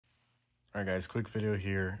Alright guys, quick video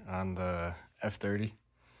here on the F30.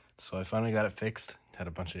 So I finally got it fixed. Had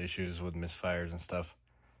a bunch of issues with misfires and stuff,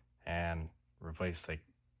 and replaced like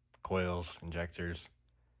coils, injectors.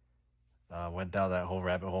 Went down that whole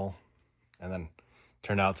rabbit hole, and then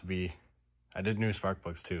turned out to be, I did new spark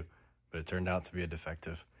plugs too, but it turned out to be a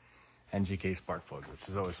defective NGK spark plug, which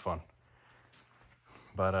is always fun.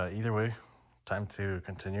 But either way, time to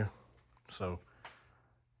continue. So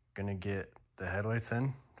gonna get the headlights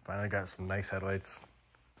in. Finally got some nice headlights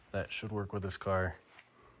that should work with this car.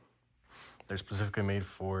 They're specifically made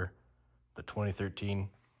for the 2013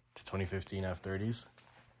 to 2015 F30s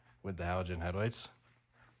with the halogen headlights.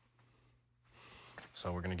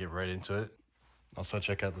 So we're gonna get right into it. Also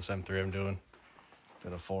check out this M3 I'm doing.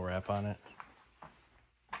 Did a full wrap on it.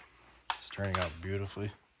 It's turning out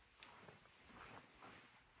beautifully.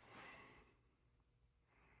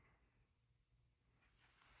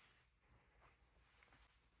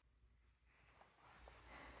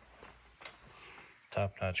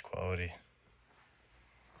 Top-notch quality.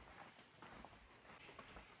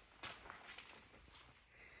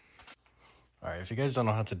 Alright, if you guys don't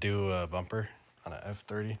know how to do a bumper on an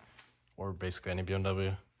F30, or basically any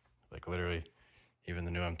BMW, like literally even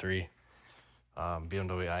the new M3,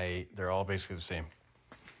 BMW i8, they're all basically the same.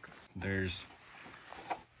 There's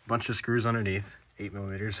a bunch of screws underneath,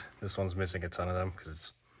 8mm. This one's missing a ton of them because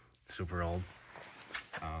it's super old.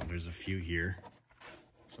 There's a few here,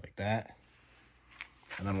 just like that.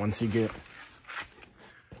 And then once you get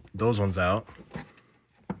those ones out,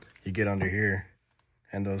 you get under here,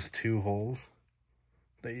 and those two holes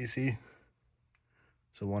that you see,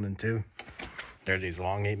 so 1 and 2, they're these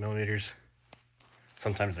long 8mm.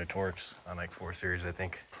 Sometimes they're Torx on like 4 Series, I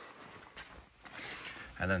think.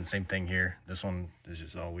 And then same thing here. This one is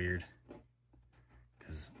just all weird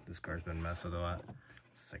because this car's been messed with a lot.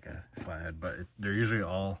 It's like a flathead, but they're usually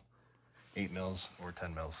all 8mm or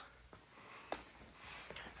 10mm.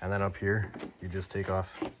 And then up here, you just take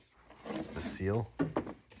off the seal.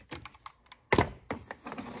 And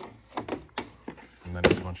then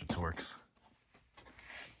there's a bunch of Torx.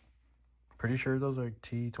 Pretty sure those are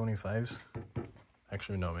T25s.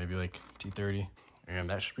 Actually, no, maybe like T30. And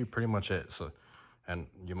that should be pretty much it. So, and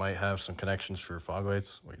you might have some connections for fog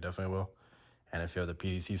lights. Well, you definitely will. And if you have the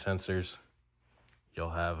PDC sensors, you'll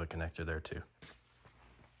have a connector there too.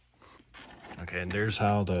 Okay, and there's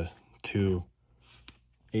how the two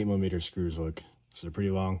 8mm screws look. So they're pretty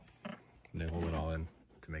long, and they hold it all in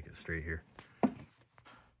to make it straight here.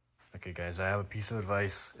 Okay guys, I have a piece of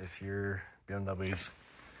advice. If your BMW's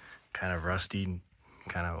kind of rusty,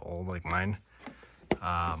 kind of old like mine,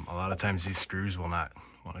 a lot of times these screws will not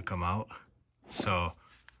want to come out. So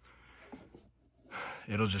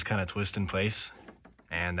it'll just kind of twist in place,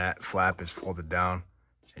 and that flap is folded down,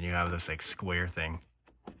 and you have this like square thing.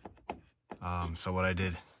 So what I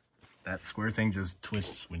did, that square thing just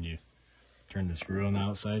twists when you turn the screw on the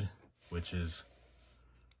outside, which is,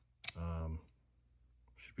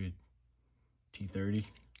 should be T30.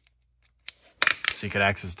 So you could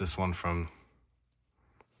access this one from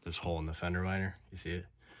this hole in the fender liner. You see it?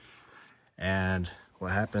 And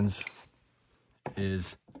what happens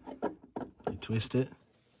is you twist it,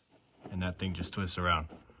 and that thing just twists around.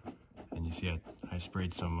 And you see I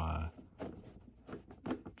sprayed some, what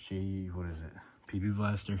is it? PB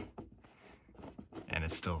Blaster. And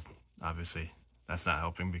it's still, obviously, that's not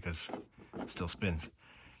helping because it still spins.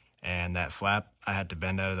 And that flap, I had to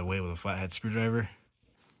bend out of the way with a flathead screwdriver.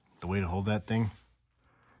 The way to hold that thing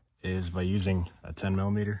is by using a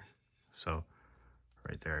 10mm. So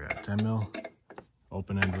right there, I got a 10mm,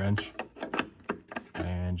 open end wrench,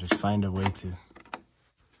 and just find a way to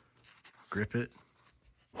grip it.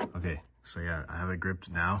 Okay, so yeah, I have it gripped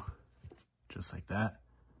now, just like that.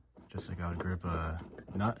 Just like I would grip a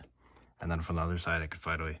nut. And then from the other side, I could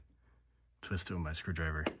find a way twist it with my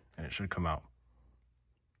screwdriver, and it should come out.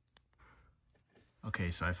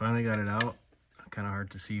 Okay, so I finally got it out. Kind of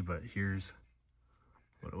hard to see, but here's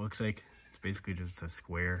what it looks like. It's basically just a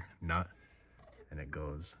square nut, and it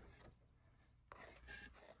goes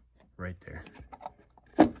right there.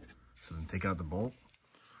 So then take out the bolt.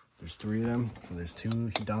 There's 3 of them, so there's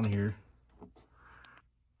 2 down here.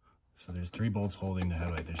 So there's 3 bolts holding the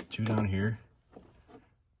headlight. There's 2 down here.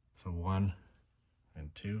 So 1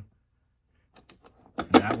 and 2.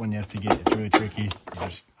 And that one you have to get, it's really tricky.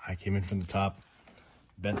 I came in from the top,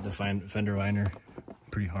 bent the fender liner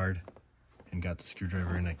pretty hard, and got the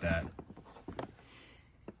screwdriver in like that.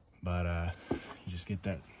 But you just get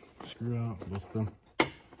that screw out, both of them.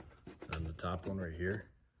 And the top one right here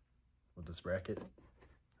with this bracket.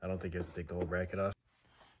 I don't think you have to take the whole bracket off.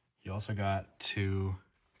 You also got 2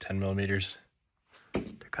 10mm.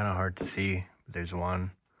 They're kind of hard to see, but there's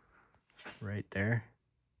one right there.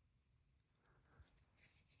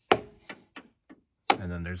 And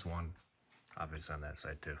then there's one obviously on that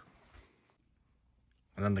side too.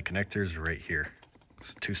 And then the connectors are right here.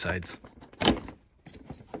 So 2 sides.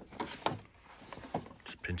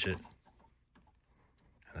 Just pinch it.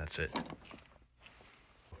 And that's it.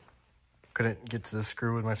 Couldn't get to this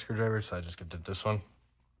screw with my screwdriver, so I just did this one.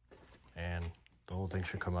 And the whole thing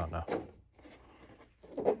should come out now.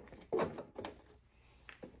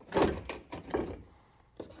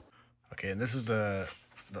 Okay, and this is the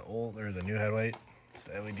old or the new headlight. It's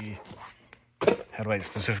the LED headlight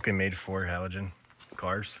specifically made for halogen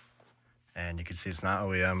cars. And you can see it's not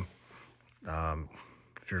OEM.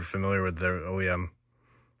 If you're familiar with the OEM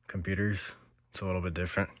computers, it's a little bit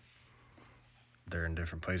different. They're in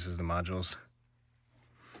different places, the modules.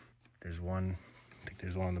 There's one, I think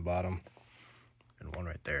there's one on the bottom and one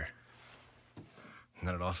right there. And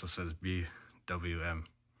then it also says BWM,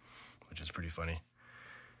 which is pretty funny.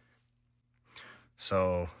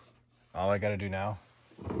 So all I gotta do now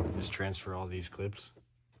is transfer all these clips.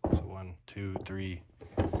 So 1, 2, 3,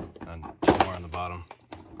 and 2 more on the bottom.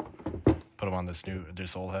 Put them on this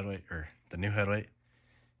old headlight, or the new headlight,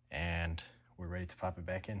 and we're ready to pop it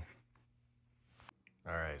back in.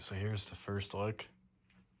 All right, so here's the first look.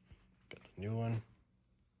 Got the new one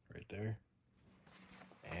right there,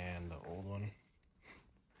 and the old one.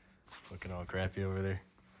 Looking all crappy over there.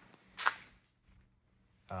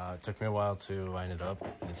 It took me a while to line it up,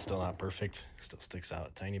 and it's still not perfect. Still sticks out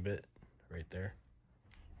a tiny bit right there.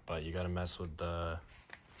 But you gotta mess with the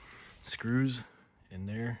screws in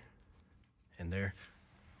there and there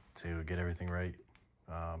to get everything right.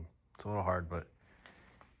 It's a little hard, but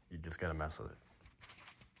you just gotta mess with it.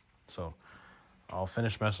 So I'll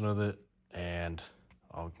finish messing with it, and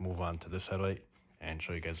I'll move on to this headlight and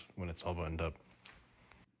show you guys when it's all buttoned up.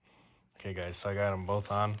 Okay guys, so I got them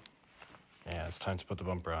both on, and it's time to put the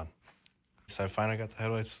bumper on. So I finally got the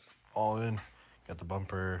headlights all in, got the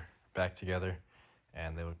bumper back together,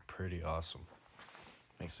 and they look pretty awesome.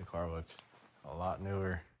 Makes the car look a lot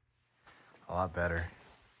newer, a lot better.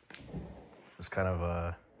 It was kind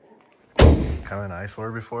of an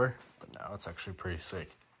eyesore before, but now it's actually pretty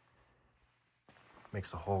sick.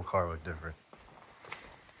 Makes the whole car look different.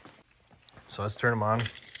 So let's turn them on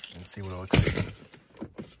and see what it looks like.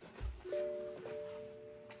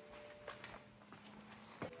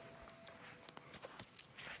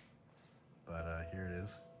 But here it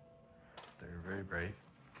is. They're very bright.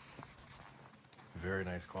 Very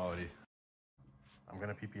nice quality. I'm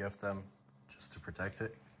gonna PPF them just to protect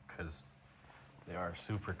it because they are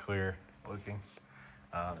super clear looking.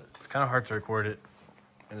 It's kind of hard to record it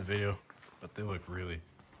in the video, but they look really,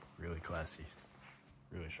 really classy,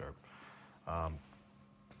 really sharp.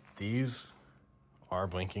 These are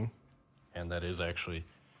blinking, and that is actually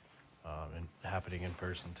happening in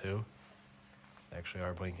person too. They actually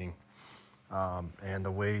are blinking. And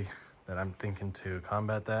the way that I'm thinking to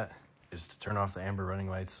combat that is to turn off the amber running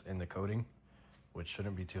lights in the coating, which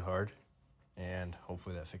shouldn't be too hard, and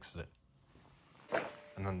hopefully that fixes it.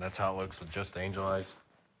 And then that's how it looks with just the angel eyes.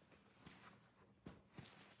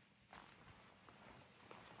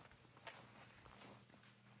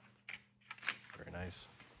 Very nice.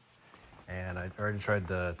 And I already tried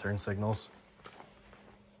the turn signals.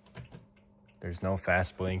 There's no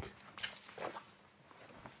fast blink.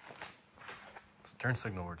 So turn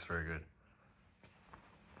signal works very good.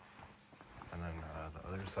 And then the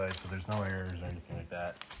other side, so there's no errors or anything like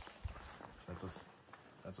that. That's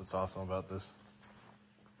what's awesome about this.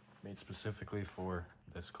 Made specifically for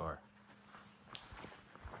this car.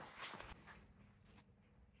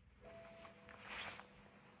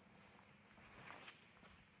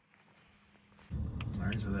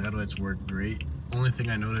 Alright, so the headlights work great. Only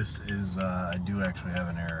thing I noticed is I do actually have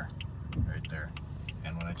an error right there.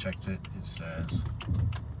 And when I checked it, it says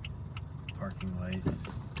parking light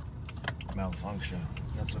malfunction.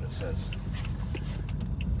 That's what it says.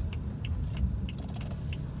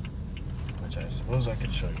 Which I suppose I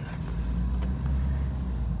could show you.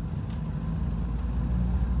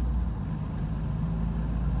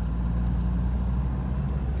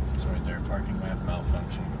 It's right there, parking lamp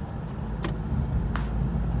malfunction.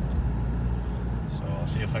 So I'll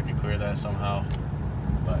see if I can clear that somehow,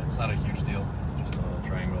 but it's not a huge deal, just a little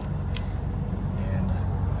triangle. And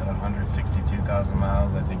at 162,000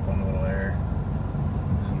 miles, I think one little error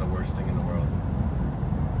isn't the worst thing in the world.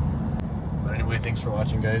 But anyway, thanks for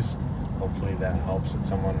watching, guys. Hopefully that helps with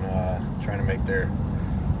someone trying to make their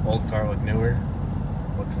old car look newer,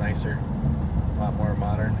 looks nicer, a lot more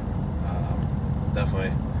modern.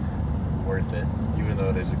 Definitely worth it, even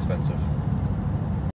though it is expensive.